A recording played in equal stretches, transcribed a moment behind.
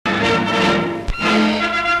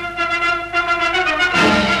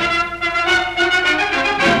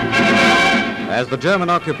As the German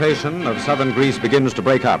occupation of southern Greece begins to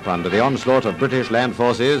break up under the onslaught of British land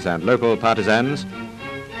forces and local partisans,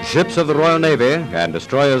 ships of the Royal Navy and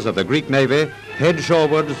destroyers of the Greek Navy head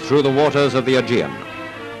shorewards through the waters of the Aegean.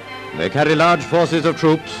 They carry large forces of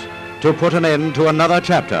troops to put an end to another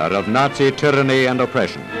chapter of Nazi tyranny and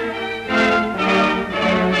oppression.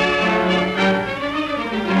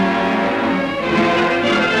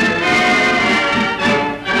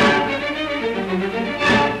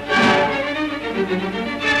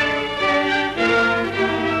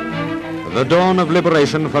 The dawn of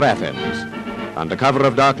liberation for Athens. Under cover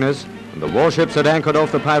of darkness, the warships had anchored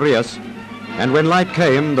off the Piraeus, and when light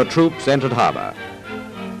came, the troops entered harbor.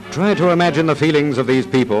 Try to imagine the feelings of these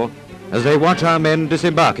people as they watch our men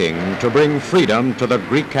disembarking to bring freedom to the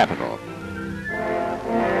Greek capital.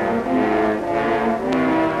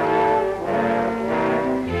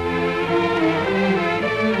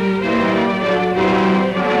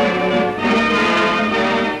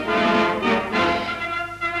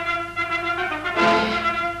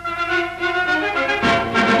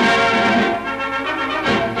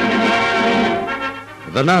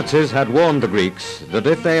 The Nazis had warned the Greeks that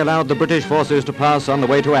if they allowed the British forces to pass on the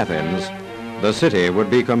way to Athens, the city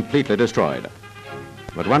would be completely destroyed.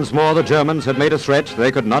 But once more the Germans had made a threat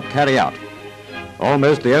they could not carry out.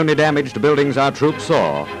 Almost the only damaged buildings our troops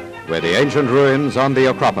saw were the ancient ruins on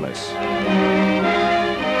the Acropolis.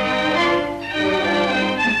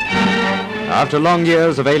 After long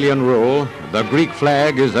years of alien rule, the Greek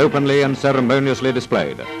flag is openly and ceremoniously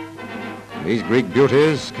displayed. These Greek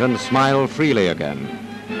beauties can smile freely again.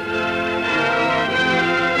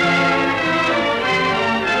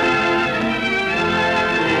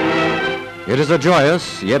 It is a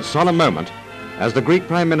joyous yet solemn moment as the Greek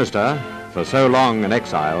Prime Minister, for so long in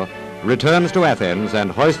exile, returns to Athens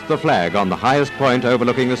and hoists the flag on the highest point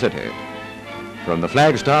overlooking the city. From the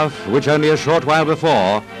flagstaff, which only a short while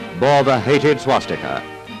before bore the hated swastika.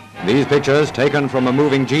 These pictures, taken from a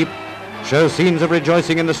moving jeep, show scenes of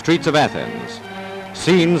rejoicing in the streets of Athens.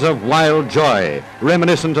 Scenes of wild joy,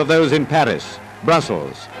 reminiscent of those in Paris,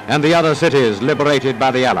 Brussels, and the other cities liberated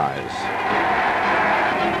by the Allies.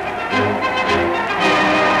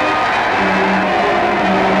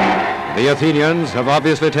 The Athenians have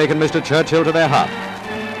obviously taken Mr. Churchill to their heart,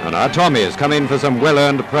 and our Tommies come in for some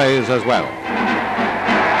well-earned praise as well.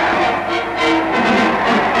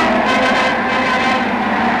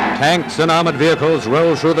 Tanks and armored vehicles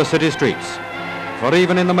roll through the city streets. For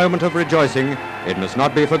even in the moment of rejoicing, it must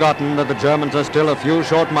not be forgotten that the Germans are still a few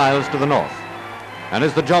short miles to the north, and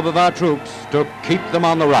it's the job of our troops to keep them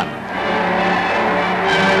on the run.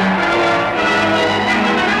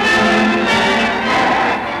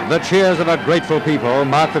 The cheers of a grateful people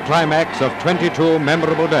mark the climax of 22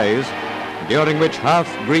 memorable days during which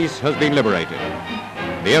half Greece has been liberated.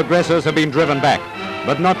 The aggressors have been driven back,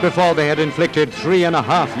 but not before they had inflicted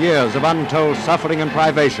 3.5 years of untold suffering and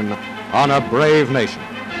privation on a brave nation.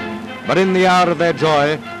 But in the hour of their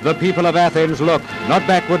joy, the people of Athens look not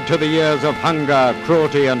backward to the years of hunger,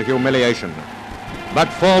 cruelty, and humiliation,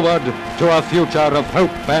 but forward to a future of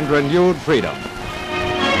hope and renewed freedom.